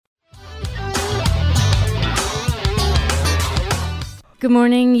Good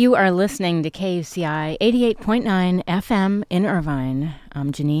morning. You are listening to KUCI 88.9 FM in Irvine.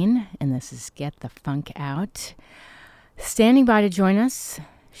 I'm Janine, and this is Get the Funk Out. Standing by to join us,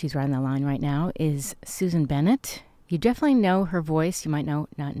 she's right on the line right now, is Susan Bennett. You definitely know her voice. You might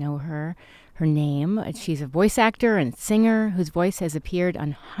not know her name. She's a voice actor and singer whose voice has appeared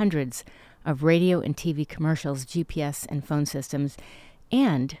on hundreds of radio and TV commercials, GPS, and phone systems.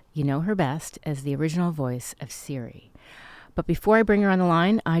 And you know her best as the original voice of Siri. But before I bring her on the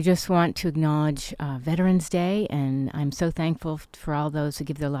line, I just want to acknowledge Veterans Day, and I'm so thankful for all those who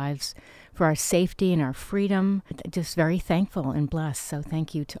give their lives for our safety and our freedom. Just very thankful and blessed. So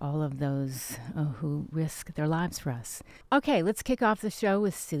thank you to all of those who risk their lives for us. Okay, let's kick off the show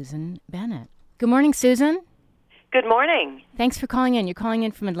with Susan Bennett. Good morning, Susan. Good morning. Thanks for calling in. You're calling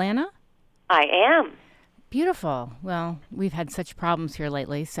in from Atlanta? I am. Beautiful. Well, we've had such problems here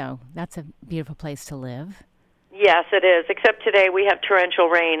lately, so that's a beautiful place to live. Yes, it is, except today we have torrential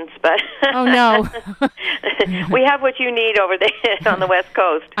rains, but oh, no. We have what you need over there on the West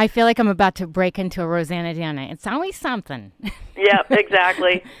Coast. I feel like I'm about to break into a Rosanna Dana. It's always something. Yep,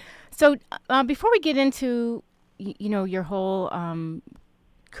 exactly. So before we get into, your whole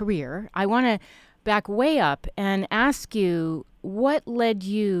career, I want to back way up and ask you, what led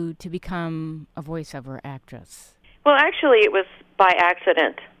you to become a voiceover actress? Well, actually, it was by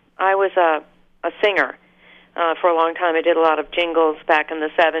accident. I was a singer. For a long time, I did a lot of jingles back in the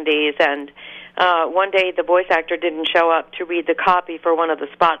 70s, and one day the voice actor didn't show up to read the copy for one of the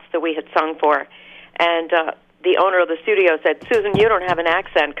spots that we had sung for, and the owner of the studio said, "Susan, you don't have an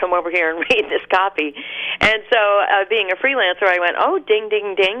accent. Come over here and read this copy." And so, being a freelancer, I went, "Oh, ding,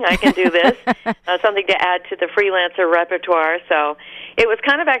 ding, ding, I can do this." Something to add to the freelancer repertoire, so it was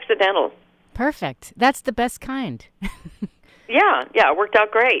kind of accidental. Perfect. That's the best kind. Yeah, it worked out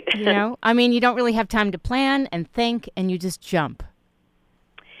great. You don't really have time to plan and think, and you just jump.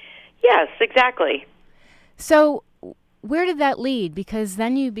 Yes, exactly. So where did that lead? Because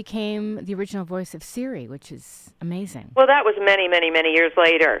then you became the original voice of Siri, which is amazing. Well, that was many, many, many years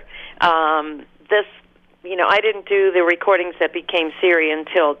later. I didn't do the recordings that became Siri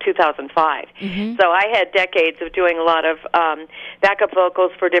until 2005. Mm-hmm. So I had decades of doing a lot of backup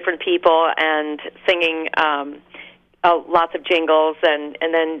vocals for different people and singing lots of jingles and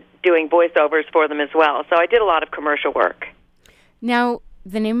then doing voiceovers for them as well. So I did a lot of commercial work. Now,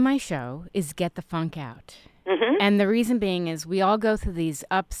 the name of my show is Get the Funk Out. Mm-hmm. And the reason being is we all go through these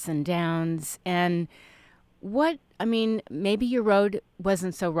ups and downs. And maybe your road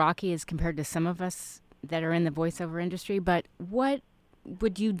wasn't so rocky as compared to some of us that are in the voiceover industry, but what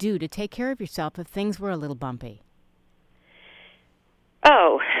would you do to take care of yourself if things were a little bumpy?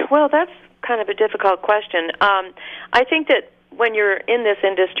 Oh, well, that's kind of a difficult question. I think that when you're in this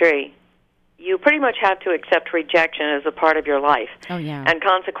industry, you pretty much have to accept rejection as a part of your life. Oh, yeah. And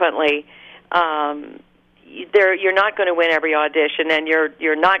consequently, you're not going to win every audition, and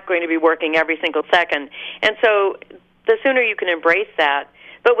you're not going to be working every single second. And so the sooner you can embrace that,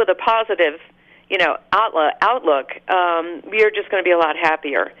 but with a positive, outlook, you're just going to be a lot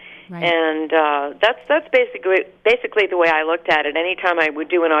happier. Right. And that's basically the way I looked at it. Anytime I would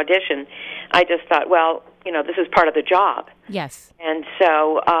do an audition, I just thought, well, this is part of the job. Yes. And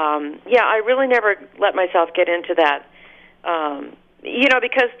so, I really never let myself get into that,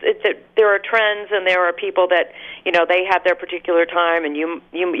 because there are trends and there are people that, they have their particular time and you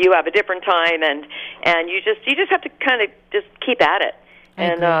have a different time, and you just have to kind of just keep at it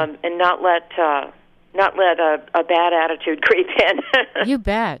and not let a bad attitude creep in. You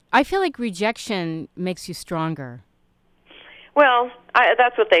bet. I feel like rejection makes you stronger. Well,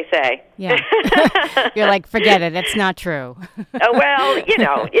 that's what they say. Yeah. You're like, forget it. It's not true.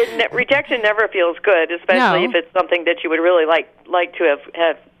 Rejection never feels good, especially if it's something that you would really like to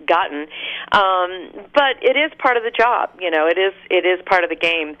have gotten. But it is part of the job. It is part of the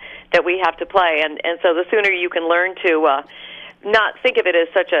game that we have to play. And so the sooner you can learn to not think of it as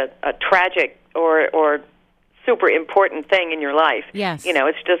such a tragic or super important thing in your life. Yes.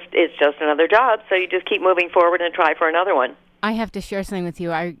 It's just another job, so you just keep moving forward and try for another one. I have to share something with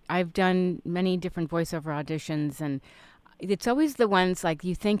you. I've done many different voiceover auditions, and it's always the ones like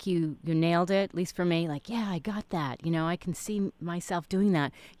you think you nailed it, at least for me, like, yeah, I got that. I can see myself doing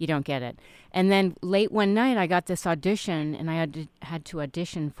that. You don't get it. And then late one night, I got this audition, and I had to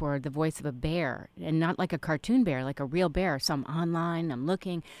audition for the voice of a bear, and not like a cartoon bear, like a real bear. So I'm online, I'm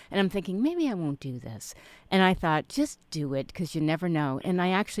looking, and I'm thinking, maybe I won't do this. And I thought, just do it, because you never know. And I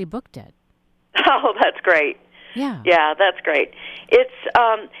actually booked it. Oh, that's great. Yeah. Yeah, that's great.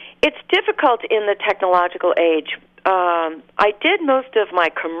 It's difficult in the technological age. I did most of my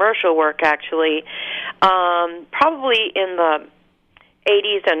commercial work, actually, probably in the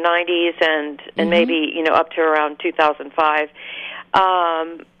 80s and 90s and maybe, up to around 2005.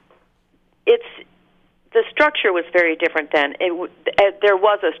 The structure was very different then. There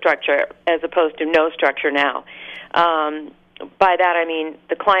was a structure as opposed to no structure now. By that I mean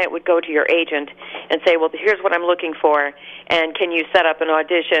the client would go to your agent and say, well, here's what I'm looking for, and can you set up an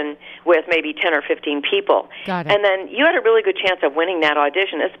audition with maybe 10 or 15 people? Got it. And then you had a really good chance of winning that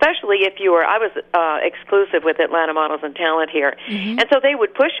audition, especially if you were, I was exclusive with Atlanta Models and Talent here, and so they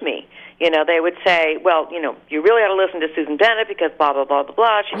would push me. They would say, well, you really ought to listen to Susan Bennett because blah, blah, blah, blah,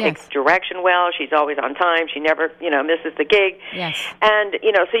 blah. She takes direction well. She's always on time. She never, misses the gig. Yes. And,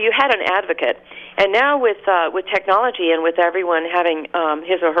 so you had an advocate. And now with technology and with everyone having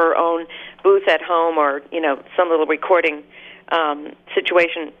his or her own booth at home or, some little recording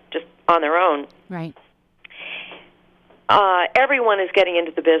situation just on their own. Right. Everyone is getting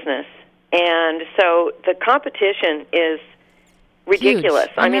into the business. And so the competition is ridiculous.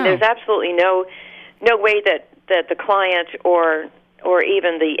 I mean, there's absolutely no way that the client or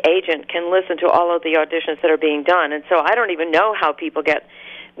even the agent can listen to all of the auditions that are being done. And so I don't even know how people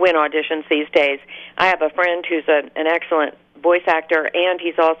win auditions these days. I have a friend who's an excellent voice actor, and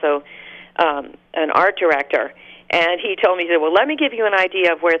he's also an art director. And he told me, he said, well, let me give you an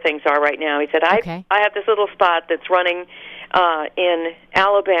idea of where things are right now. He said, I have this little spot that's running in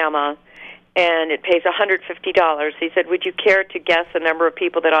Alabama, and it pays $150. He said, would you care to guess the number of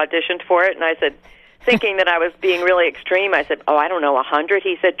people that auditioned for it? And I said, thinking that I was being really extreme, I said, I don't know, 100?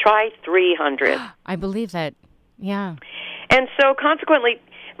 He said, try 300. I believe that, yeah. And so consequently,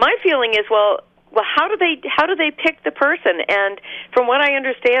 my feeling is, well, how do they pick the person? And from what I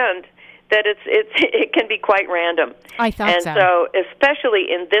understand, that it can be quite random. I thought and so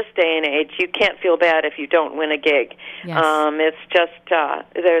especially in this day and age, you can't feel bad if you don't win a gig. Yes. It's just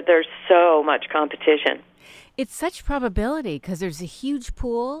there's so much competition. It's such probability because there's a huge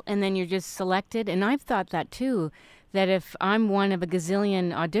pool, and then you're just selected. And I've thought that too, that if I'm one of a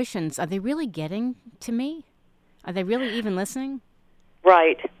gazillion auditions, are they really getting to me? Are they really even listening?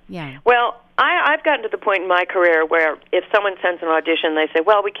 Right. Yeah. Well, I've gotten to the point in my career where if someone sends an audition, they say,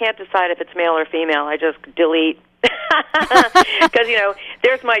 well, we can't decide if it's male or female. I just delete. Because,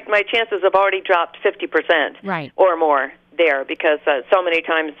 there's my chances have already dropped 50% or more there because so many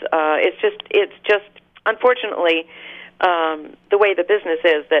times it's just unfortunately the way the business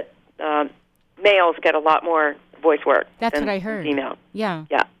is that males get a lot more voice work. That's than what I heard. Female. Yeah.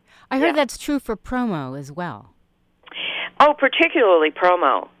 Yeah. I heard that's true for promo as well. Oh, particularly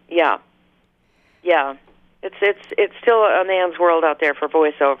promo. Yeah. Yeah. It's still a man's world out there for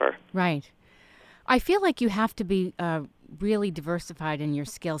voiceover. Right. I feel like you have to be really diversified in your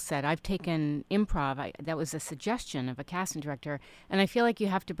skill set. I've taken improv. That was a suggestion of a casting director, and I feel like you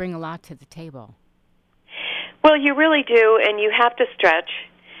have to bring a lot to the table. Well, you really do, and you have to stretch,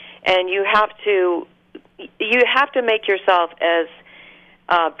 and you have to make yourself as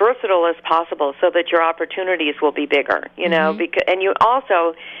versatile as possible so that your opportunities will be bigger, and you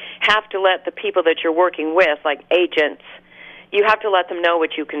also have to let the people that you're working with, like agents, you have to let them know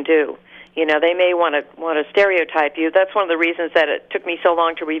what you can do. They may want to stereotype you. That's one of the reasons that it took me so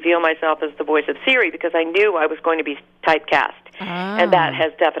long to reveal myself as the voice of Siri, because I knew I was going to be typecast, and that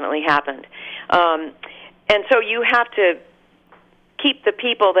has definitely happened. And so you have to keep the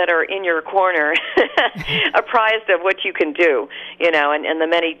people that are in your corner apprised of what you can do, and the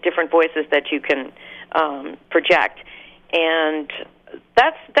many different voices that you can project. And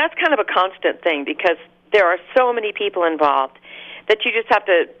that's kind of a constant thing because there are so many people involved that you have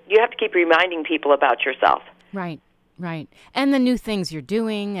to keep reminding people about yourself. Right. And the new things you're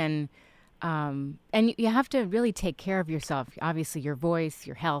doing, and you have to really take care of yourself. Obviously, your voice,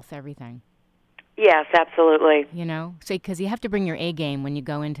 your health, everything. Yes, absolutely. So because you have to bring your A game when you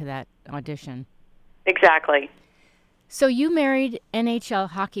go into that audition. Exactly. So you married NHL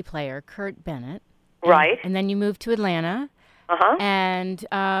hockey player Kurt Bennett. Right. And then you moved to Atlanta. Uh-huh.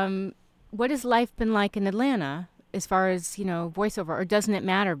 And what has life been like in Atlanta as far as, voiceover, or doesn't it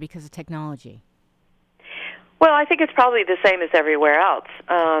matter because of technology? Well, I think it's probably the same as everywhere else.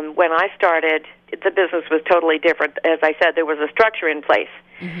 When I started, the business was totally different. As I said, there was a structure in place.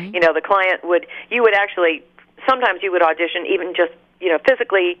 Mm-hmm. The client sometimes you would audition even just,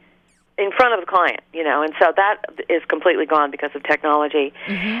 physically in front of the client, and so that is completely gone because of technology.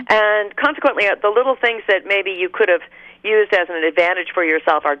 Mm-hmm. And consequently, the little things that maybe you could have used as an advantage for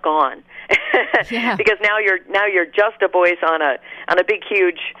yourself are gone. Yeah. Because now you're just a voice on a big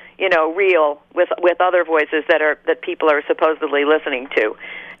huge reel with other voices that people are supposedly listening to,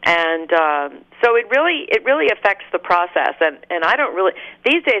 and so it really affects the process. And I don't really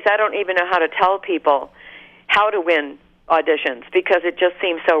these days I don't even know how to tell people how to win auditions because it just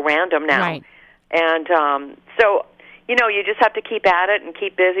seems so random now. Right. And so, you just have to keep at it and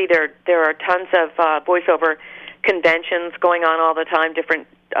keep busy. There are tons of voiceover conventions going on all the time.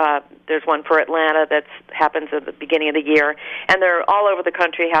 There's one for Atlanta that happens at the beginning of the year, and they're all over the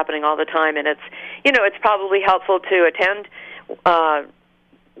country happening all the time. And it's probably helpful to attend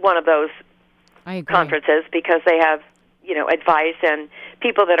one of those conferences because they have advice and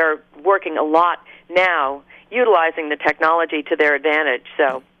people that are working a lot now utilizing the technology to their advantage.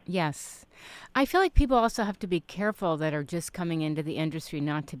 So yes. I feel like people also have to be careful that are just coming into the industry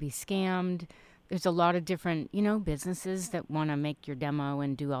not to be scammed. There's a lot of different, businesses that want to make your demo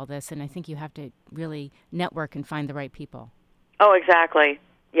and do all this, and I think you have to really network and find the right people. Oh, exactly.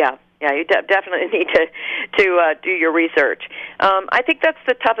 Yeah, you definitely need to do your research. I think that's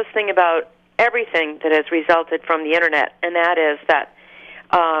the toughest thing about everything that has resulted from the Internet, and that is that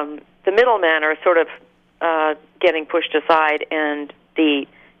the middlemen are sort of getting pushed aside, and the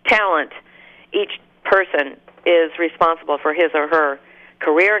talent, each person is responsible for his or her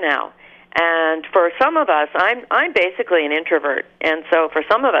career now. And for some of us, I'm basically an introvert, and so for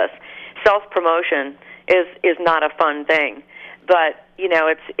some of us, self-promotion is not a fun thing. But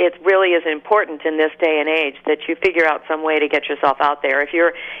it really is important in this day and age that you figure out some way to get yourself out there. If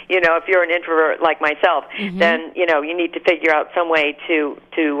you're an introvert like myself, then you need to figure out some way to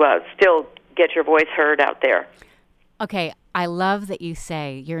still get your voice heard out there. Okay, I love that you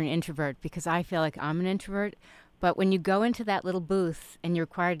say you're an introvert because I feel like I'm an introvert. But when you go into that little booth and you're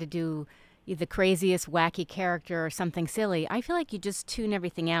required to do the craziest wacky character or something silly, I feel like you just tune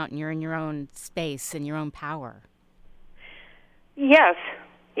everything out and you're in your own space and your own power. Yes.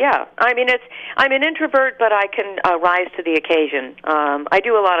 Yeah. I mean, I'm an introvert, but I can rise to the occasion. I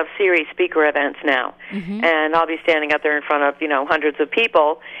do a lot of series speaker events now, and I'll be standing up there in front of, hundreds of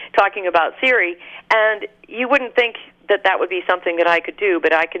people talking about Siri, and you wouldn't think that would be something that I could do,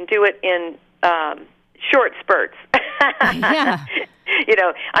 but I can do it in short spurts. Yeah.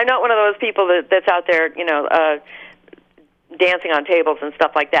 I'm not one of those people that's out there, dancing on tables and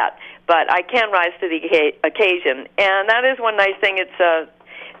stuff like that. But I can rise to the occasion, and that is one nice thing. It's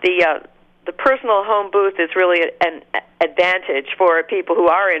the personal home booth is really an advantage for people who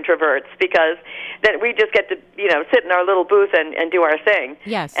are introverts because then we just get to sit in our little booth and do our thing.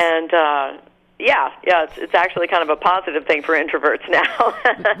 Yes. And it's actually kind of a positive thing for introverts now.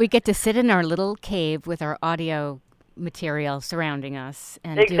 We get to sit in our little cave with our audio material surrounding us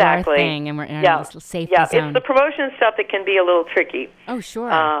and exactly. do our thing, and we're in our little safety zone. It's the promotion stuff that can be a little tricky. Oh, sure.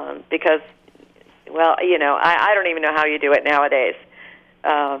 Because, I don't even know how you do it nowadays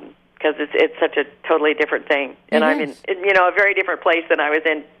because it's such a totally different thing. And I'm in a very different place than I was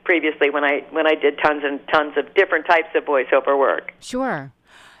in previously when I did tons and tons of different types of voiceover work. Sure.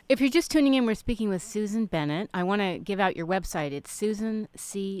 If you're just tuning in, we're speaking with Susan Bennett. I want to give out your website. It's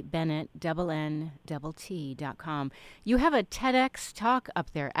susancbennett.com. You have a TEDx talk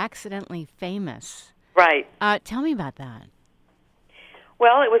up there, Accidentally Famous. Right. Tell me about that.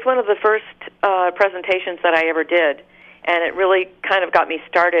 Well, it was one of the first presentations that I ever did, and it really kind of got me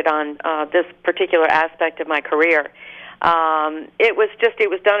started on this particular aspect of my career. It was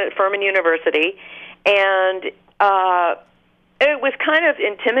done at Furman University, and it was kind of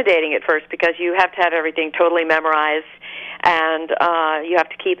intimidating at first because you have to have everything totally memorized, and you have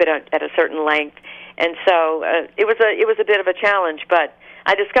to keep it at a certain length. And so it was a bit of a challenge, but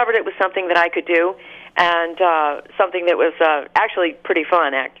I discovered it was something that I could do, and something that was actually pretty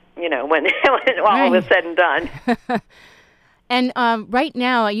fun. When all was said and done. And right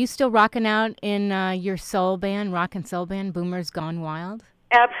now, are you still rocking out in your soul band, rock and soul band, Boomers Gone Wild?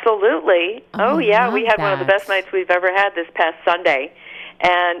 Absolutely. Oh yeah, we had one of the best nights we've ever had this past Sunday,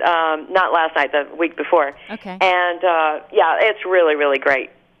 and not last night, the week before. Okay. And it's really, really great.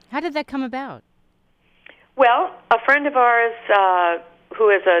 How did that come about? Well, a friend of ours who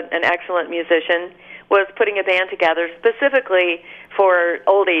is an excellent musician was putting a band together specifically for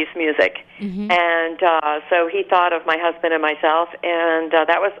oldies music, and so he thought of my husband and myself, and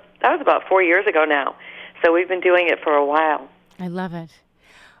that was about 4 years ago now. So we've been doing it for a while. I love it.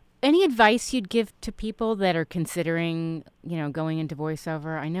 Any advice you'd give to people that are considering, going into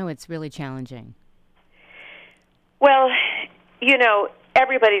voiceover? I know it's really challenging. Well,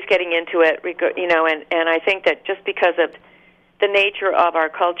 everybody's getting into it, and I think that just because of the nature of our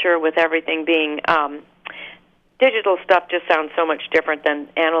culture with everything being digital stuff just sounds so much different than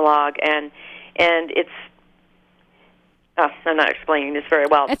analog, and it's I'm not explaining this very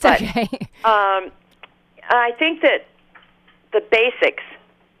well. It's okay. I think that the basics,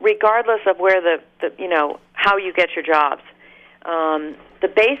 regardless of where the how you get your jobs, the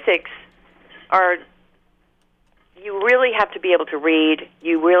basics are you really have to be able to read.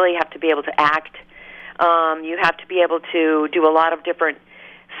 You really have to be able to act. You have to be able to do a lot of different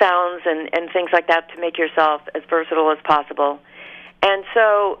sounds and things like that to make yourself as versatile as possible. And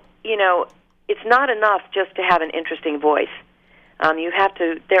so, it's not enough just to have an interesting voice.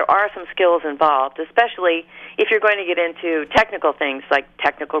 There are some skills involved, especially if you're going to get into technical things like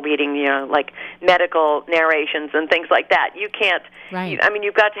technical reading, like medical narrations and things like that. You can't, right.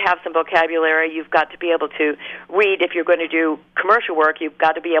 You've got to have some vocabulary. You've got to be able to read. If you're going to do commercial work, you've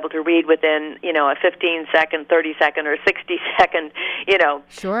got to be able to read within, a 15-second, 30-second, or 60-second,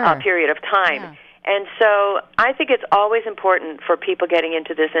 sure. Period of time. Yeah. And so I think it's always important for people getting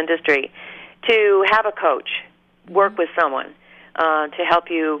into this industry to have a coach, work with someone to help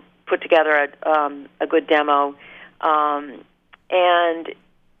you put together a good demo. And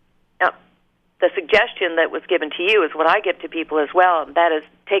the suggestion that was given to you is what I give to people as well, and that is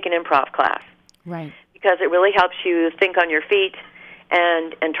take an improv class. Right. Because it really helps you think on your feet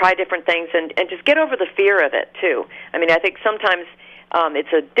and try different things and just get over the fear of it, too. I think sometimes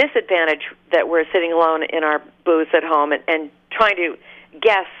it's a disadvantage that we're sitting alone in our booths at home and trying to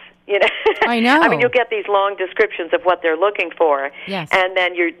guess. I know. You'll get these long descriptions of what they're looking for, yes. And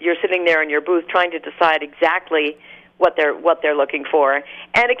then you're sitting there in your booth trying to decide exactly what they're looking for,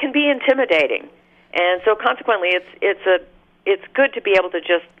 and it can be intimidating. And so, consequently, it's good to be able to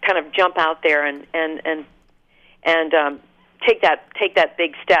just kind of jump out there and take that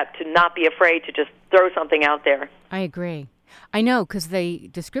big step, to not be afraid to just throw something out there. I agree. I know, because the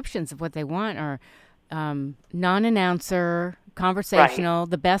descriptions of what they want are non-announcer, conversational, right.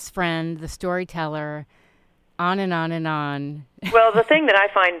 The best friend, the storyteller, on and on and on. Well, the thing that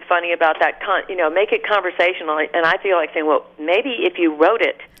I find funny about that, make it conversational, and I feel like saying, well, maybe if you wrote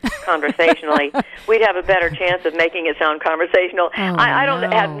it conversationally, we'd have a better chance of making it sound conversational. Oh,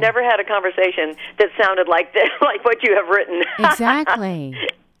 I've never had a conversation that sounded like this, like what you have written. Exactly.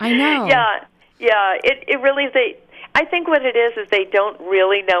 I know. Yeah. It really is. I think what it is they don't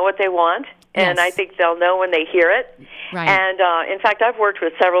really know what they want. And yes. I think they'll know when they hear it. Right. And in fact, I've worked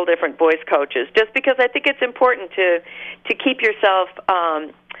with several different voice coaches just because I think it's important to keep yourself,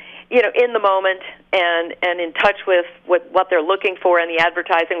 in the moment and in touch with what they're looking for in the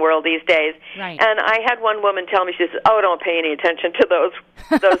advertising world these days. Right. And I had one woman tell me, she says, "Oh, don't pay any attention to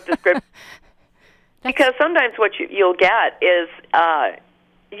those descriptions," because sometimes what you'll get is.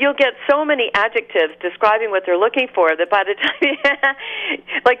 You'll get so many adjectives describing what they're looking for that by the time,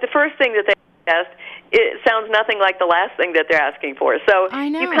 like the first thing that they ask, it sounds nothing like the last thing that they're asking for. So I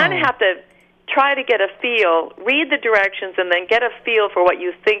know. You kind of have to try to get a feel, read the directions, and then get a feel for what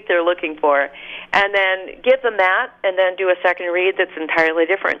you think they're looking for, and then give them that, and then do a second read that's entirely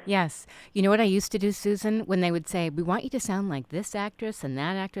different. Yes. You know what I used to do, Susan? When they would say, we want you to sound like this actress and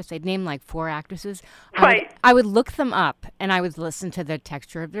that actress, they'd name like 4 actresses. Right. I would look them up, and I would listen to the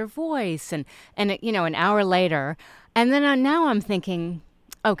texture of their voice, and an hour later, and then now I'm thinking,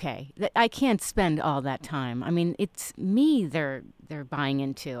 okay, I can't spend all that time. It's me they're buying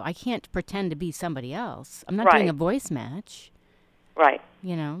into. I can't pretend to be somebody else. I'm not right. doing a voice match. Right.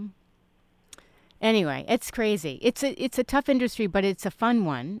 Anyway, it's crazy. It's a tough industry, but it's a fun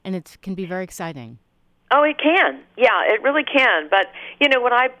one, and it can be very exciting. Oh, it can. Yeah, it really can. But,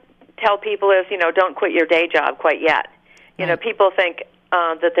 what I tell people is, don't quit your day job quite yet. Right. People think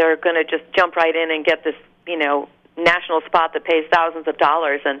that they're going to just jump right in and get this, national spot that pays thousands of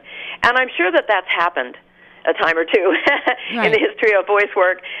dollars, and I'm sure that that's happened a time or two right. in the history of voice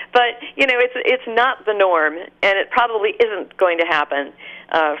work. But it's not the norm, and it probably isn't going to happen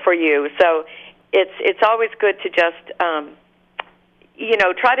for you. So it's always good to just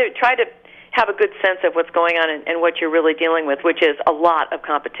try to have a good sense of what's going on and what you're really dealing with, which is a lot of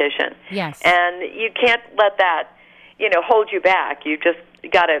competition. Yes. And you can't let that hold you back. You just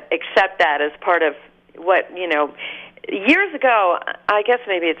got to accept that as part of what, years ago, I guess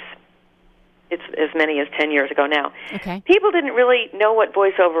maybe it's as many as 10 years ago now. Okay. People didn't really know what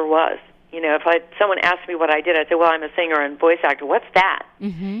voiceover was. If someone asked me what I did, I'd say, well, I'm a singer and voice actor. What's that?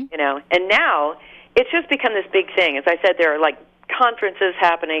 Mm-hmm. And now it's just become this big thing. As I said, there are like conferences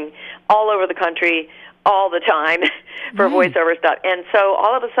happening all over the country all the time for right. voiceover stuff. And so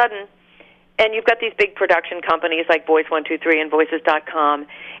all of a sudden, and you've got these big production companies like Voice123 and Voices.com,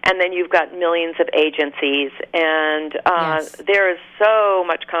 and then you've got millions of agencies, and yes. there is so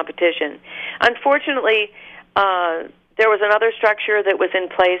much competition. Unfortunately, there was another structure that was in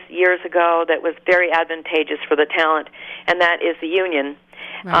place years ago that was very advantageous for the talent, and that is the union.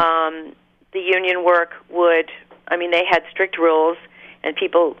 Right. The union work they had strict rules, and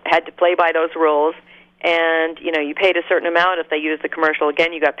people had to play by those rules. And, you paid a certain amount. If they used the commercial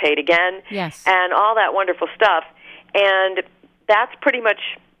again, you got paid again. Yes. And all that wonderful stuff. And that's pretty much,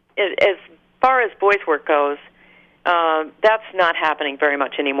 as far as voice work goes, that's not happening very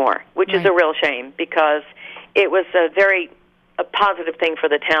much anymore, which is a real shame, because it was a positive thing for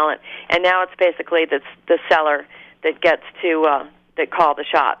the talent. And now it's basically the seller that gets to that call the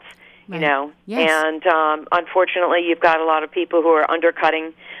shots, you know. Yes. And unfortunately, you've got a lot of people who are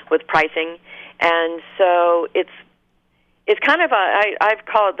undercutting with pricing, and so it's kind of I've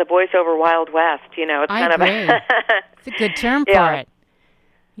called it the voiceover Wild West. You know, it's kind agree. of it's a good term for it.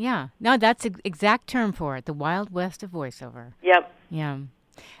 Yeah, no, that's the exact term for it, the Wild West of voiceover. Yep. Yeah.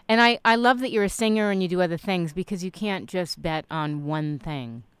 And I love that you're a singer and you do other things, because you can't just bet on one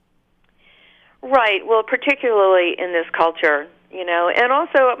thing. Right. Well, particularly in this culture, you know, and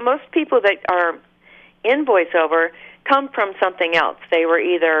also most people that are in voiceover come from something else. They were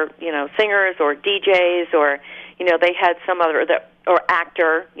either, you know, singers or DJs, or, you know, they had some other, or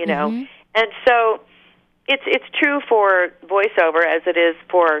actor, you know. Mm-hmm. And so it's true for voiceover as it is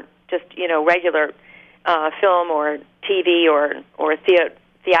for just, you know, regular film or TV or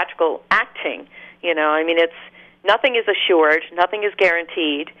theatrical acting. You know, I mean, nothing is assured, nothing is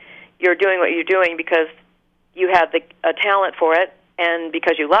guaranteed. You're doing what you're doing because you have a talent for it and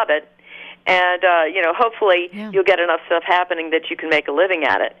because you love it. And, you know, hopefully you'll get enough stuff happening that you can make a living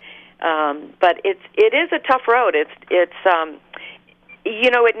at it. But it is a tough road. It's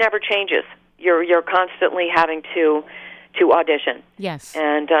you know, it never changes. You're constantly having to audition. Yes.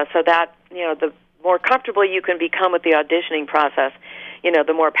 And so that, you know, the more comfortable you can become with the auditioning process, you know,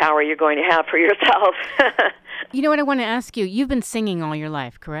 the more power you're going to have for yourself. You know what I want to ask you? You've been singing all your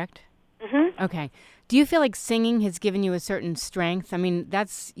life, correct? Mm-hmm. Okay. Do you feel like singing has given you a certain strength? I mean,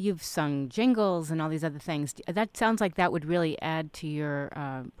 you've sung jingles and all these other things. That sounds like that would really add to your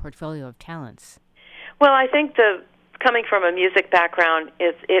portfolio of talents. Well, I think coming from a music background,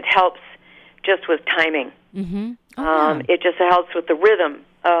 it helps just with timing. Mm-hmm. Oh, yeah. It just helps with the rhythm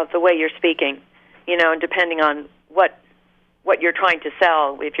of the way you're speaking, you know, and depending on what you're trying to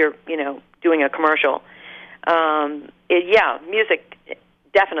sell, if you're, you know, doing a commercial. Music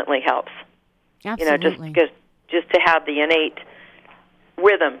definitely helps. Absolutely. You know, just to have the innate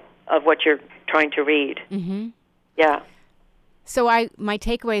rhythm of what you're trying to read. Mm-hmm. Yeah. So my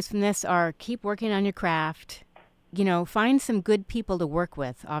takeaways from this are keep working on your craft. You know, find some good people to work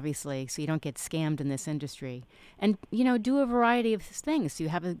with, obviously, so you don't get scammed in this industry. And, you know, do a variety of things so you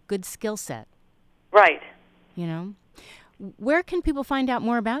have a good skill set. Right. You know? Where can people find out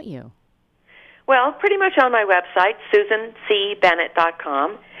more about you? Well, pretty much on my website,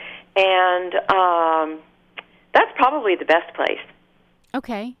 SusanCBennett.com. And that's probably the best place.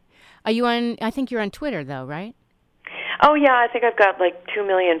 Okay. Are you on, I think you're on Twitter, though, right? Oh, yeah, I think I've got like 2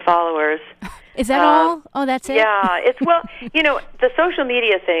 million followers. Is that all? Oh, that's it? Yeah, well, you know, the social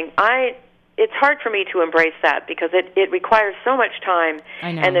media thing, it's hard for me to embrace that because it requires so much time.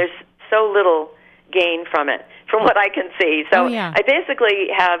 I know. And there's so little gain from it, from what I can see. So I basically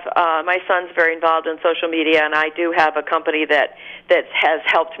have, my son's very involved in social media, and I do have a company that has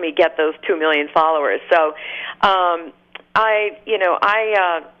helped me get those 2 million followers. So I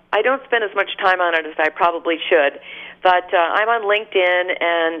don't spend as much time on it as I probably should. But I'm on LinkedIn,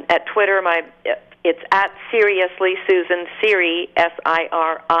 and at Twitter, it's at Seriously Susan, Siri,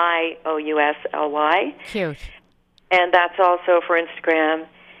 SIRIOUSLY. Cute. And that's also for Instagram.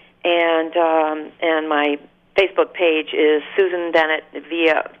 And my Facebook page is Susan Bennett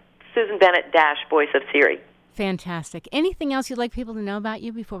via Susan Bennett - Voice of Siri. Fantastic. Anything else you'd like people to know about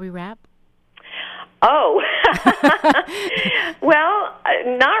you before we wrap? Oh, well,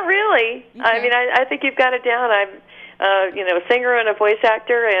 not really. Okay. I mean, I think you've got it down. I'm, a singer and a voice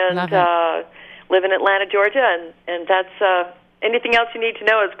actor, and live in Atlanta, Georgia, and that's anything else you need to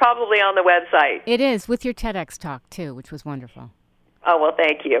know is probably on the website. It is, with your TEDx talk, too, which was wonderful. Oh, well,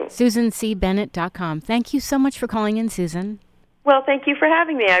 thank you. SusanCBennett.com. Thank you so much for calling in, Susan. Well, thank you for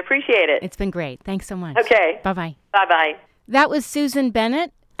having me. I appreciate it. It's been great. Thanks so much. Okay. Bye-bye. Bye-bye. That was Susan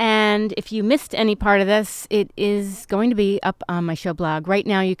Bennett. And if you missed any part of this, it is going to be up on my show blog. Right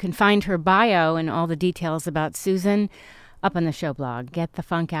now, you can find her bio and all the details about Susan up on the show blog,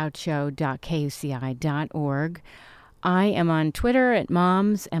 getthefunkoutShow.kuci.org. I am on Twitter at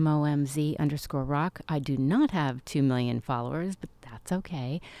moms, MOMZ_rock. I do not have 2 million followers, but that's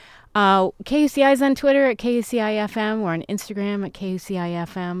okay. KUCI is on Twitter at KUCI-FM. We're on Instagram at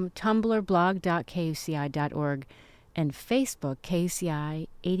KUCI-FM, Tumblr, blog.kuci.org. and Facebook, KUCI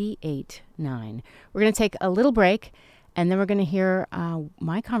 88.9. We're going to take a little break, and then we're going to hear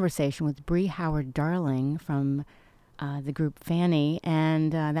my conversation with Bree Howard-Darling from the group Fanny,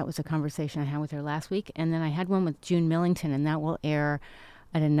 and that was a conversation I had with her last week. And then I had one with June Millington, and that will air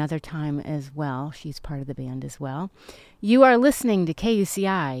at another time as well. She's part of the band as well. You are listening to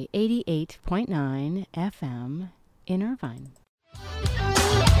KUCI 88.9 FM in Irvine.